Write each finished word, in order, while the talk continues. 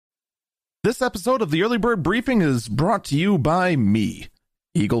This episode of the Early Bird Briefing is brought to you by me,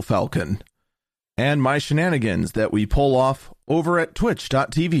 Eagle Falcon, and my shenanigans that we pull off over at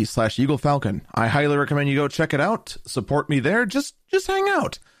twitch.tv/Eagle Falcon. I highly recommend you go check it out. Support me there. Just hang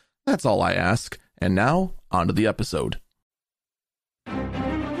out. That's all I ask. And now, on to the episode.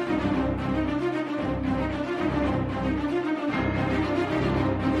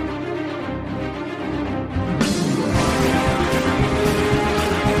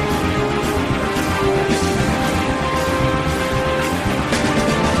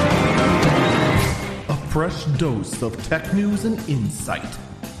 Fresh dose of tech news and insight.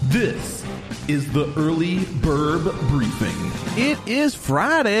 This is the Early Burb Briefing. It is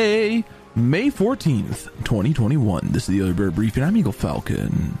Friday, May 14th, 2021. This is the Early Bird Briefing. I'm Eagle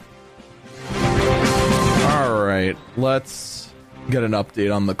Falcon. All right, let's get an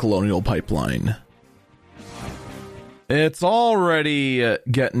update on the Colonial Pipeline. It's already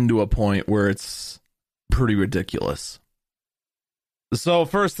getting to a point where it's pretty ridiculous. So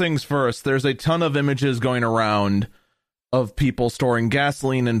first things first, there's a ton of images going around of people storing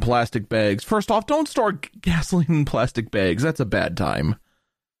gasoline in plastic bags. First off, don't store gasoline in plastic bags. That's a bad time.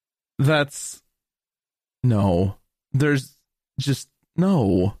 No. There's just,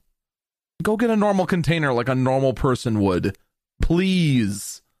 no. Go get a normal container like a normal person would.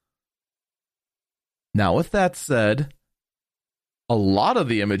 Please. Now, with that said, a lot of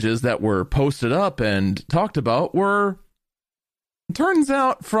the images that were posted up and talked about were, turns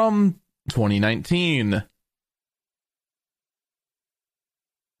out, from 2019.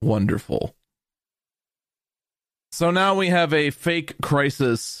 Wonderful. So now we have a fake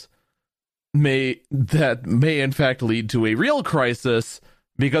crisis that may in fact lead to a real crisis,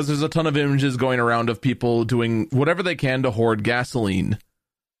 because there's a ton of images going around of people doing whatever they can to hoard gasoline.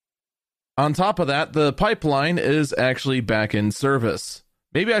 On top of that, the pipeline is actually back in service.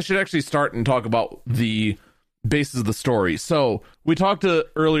 Maybe I should actually start and talk about the basis of the story. So we talked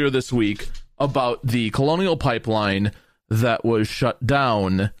earlier this week about the Colonial Pipeline that was shut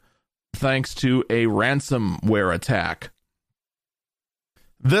down thanks to a ransomware attack.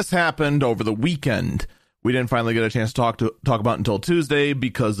 This happened over the weekend. We didn't finally get a chance to talk about it until Tuesday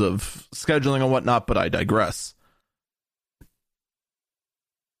because of scheduling and whatnot, but I digress.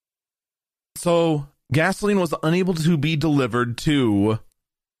 So gasoline was unable to be delivered to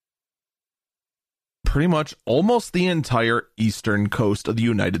pretty much almost the entire eastern coast of the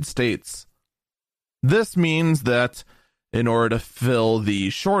United States. This means that in order to fill the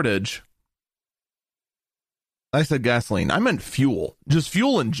shortage, I said gasoline, I meant fuel, just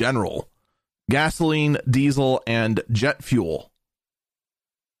fuel in general, gasoline, diesel, and jet fuel.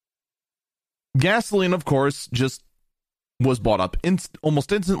 Gasoline, of course, just was bought up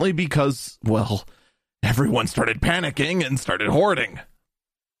almost instantly because, well, everyone started panicking and started hoarding.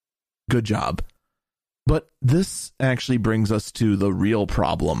 Good job. But this actually brings us to the real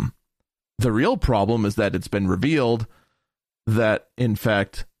problem. The real problem is that it's been revealed that, in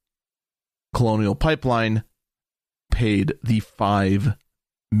fact, Colonial Pipeline paid the $5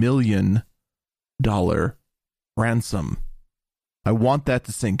 million ransom. I want that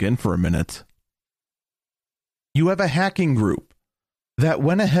to sink in for a minute. You have a hacking group that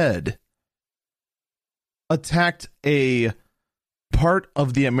went ahead, attacked a part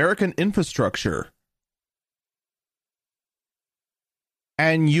of the American infrastructure,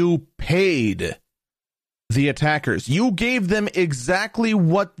 and you paid the attackers. You gave them exactly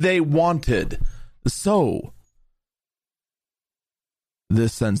what they wanted. So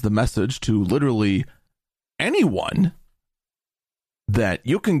this sends the message to literally anyone that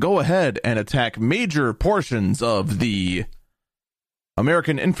you can go ahead and attack major portions of the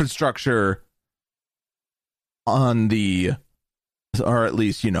American infrastructure on the, or at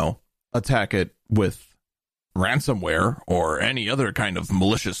least, attack it with ransomware or any other kind of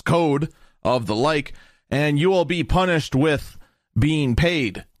malicious code of the like, and you will be punished with being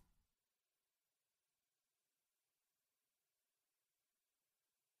paid.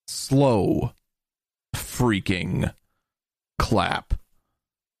 Slow freaking clap.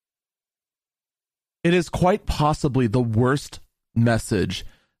 It is quite possibly the worst message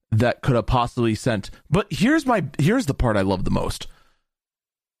that could have possibly sent. But here's the part I love the most.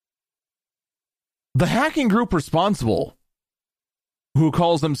 The hacking group responsible, who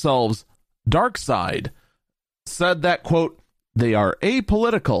calls themselves DarkSide, said that, quote, they are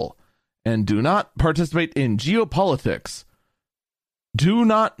apolitical and do not participate in geopolitics, do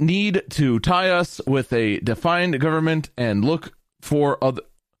not need to tie us with a defined government, and look for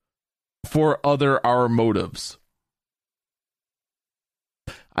other our motives.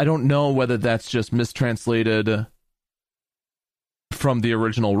 I don't know whether that's just mistranslated from the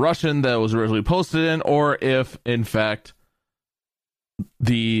original Russian that was originally posted in, or if, in fact,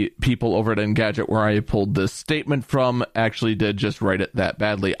 the people over at Engadget, where I pulled this statement from, actually did just write it that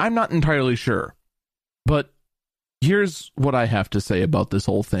badly. I'm not entirely sure. But here's what I have to say about this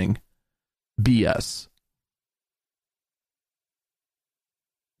whole thing. BS.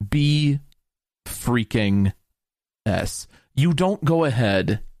 B freaking S. You don't go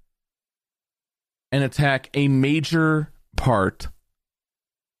ahead and attack a major part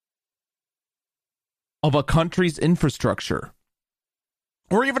of a country's infrastructure,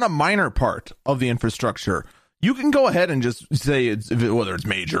 or even a minor part of the infrastructure. You can go ahead and just say it's, whether it's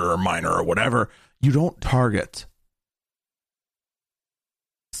major or minor or whatever. You don't target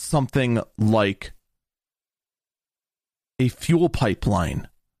something like a fuel pipeline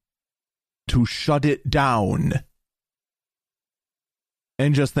to shut it down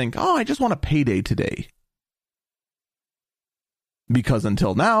and just think, oh, I just want a payday today. Because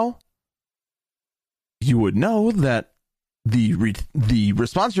until now, you would know that the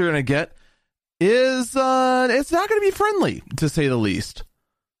response you're going to get is it's not going to be friendly, to say the least.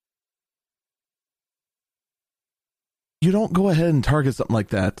 You don't go ahead and target something like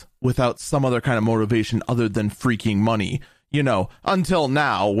that without some other kind of motivation other than freaking money. You know, until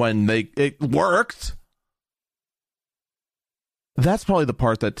now, when it worked. That's probably the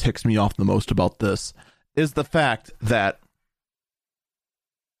part that ticks me off the most about this, is the fact that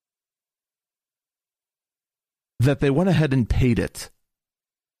they went ahead and paid it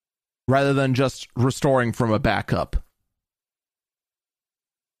rather than just restoring from a backup.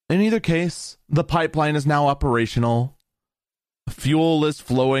 In either case, the pipeline is now operational. Fuel is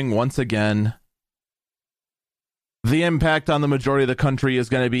flowing once again. The impact on the majority of the country is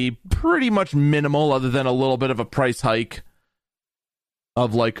going to be pretty much minimal, other than a little bit of a price hike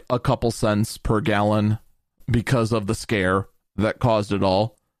of like a couple cents per gallon because of the scare that caused it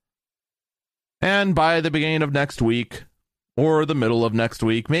all. And by the beginning of next week, or the middle of next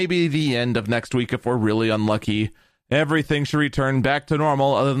week, maybe the end of next week if we're really unlucky, everything should return back to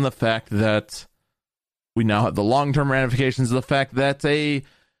normal, other than the fact that we now have the long-term ramifications of the fact that a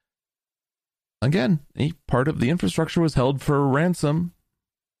part of the infrastructure was held for ransom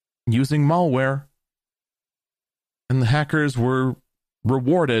using malware, and the hackers were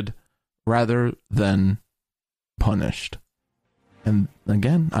rewarded rather than punished. And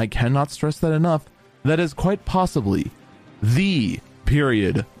again, I cannot stress that enough. That is quite possibly the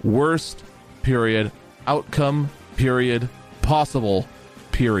worst outcome possible.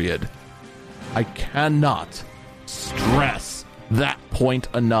 I cannot stress that point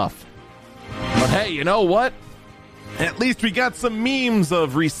enough. But hey, you know what? At least we got some memes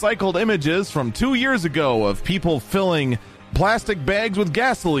of recycled images from 2 years ago of people filling plastic bags with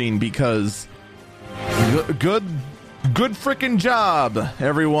gasoline, because good frickin' job,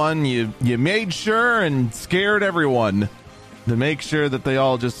 everyone. You made sure and scared everyone to make sure that they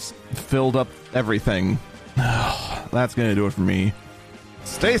all just filled up everything. That's gonna do it for me.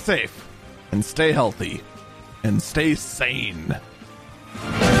 Stay safe and stay healthy and stay sane.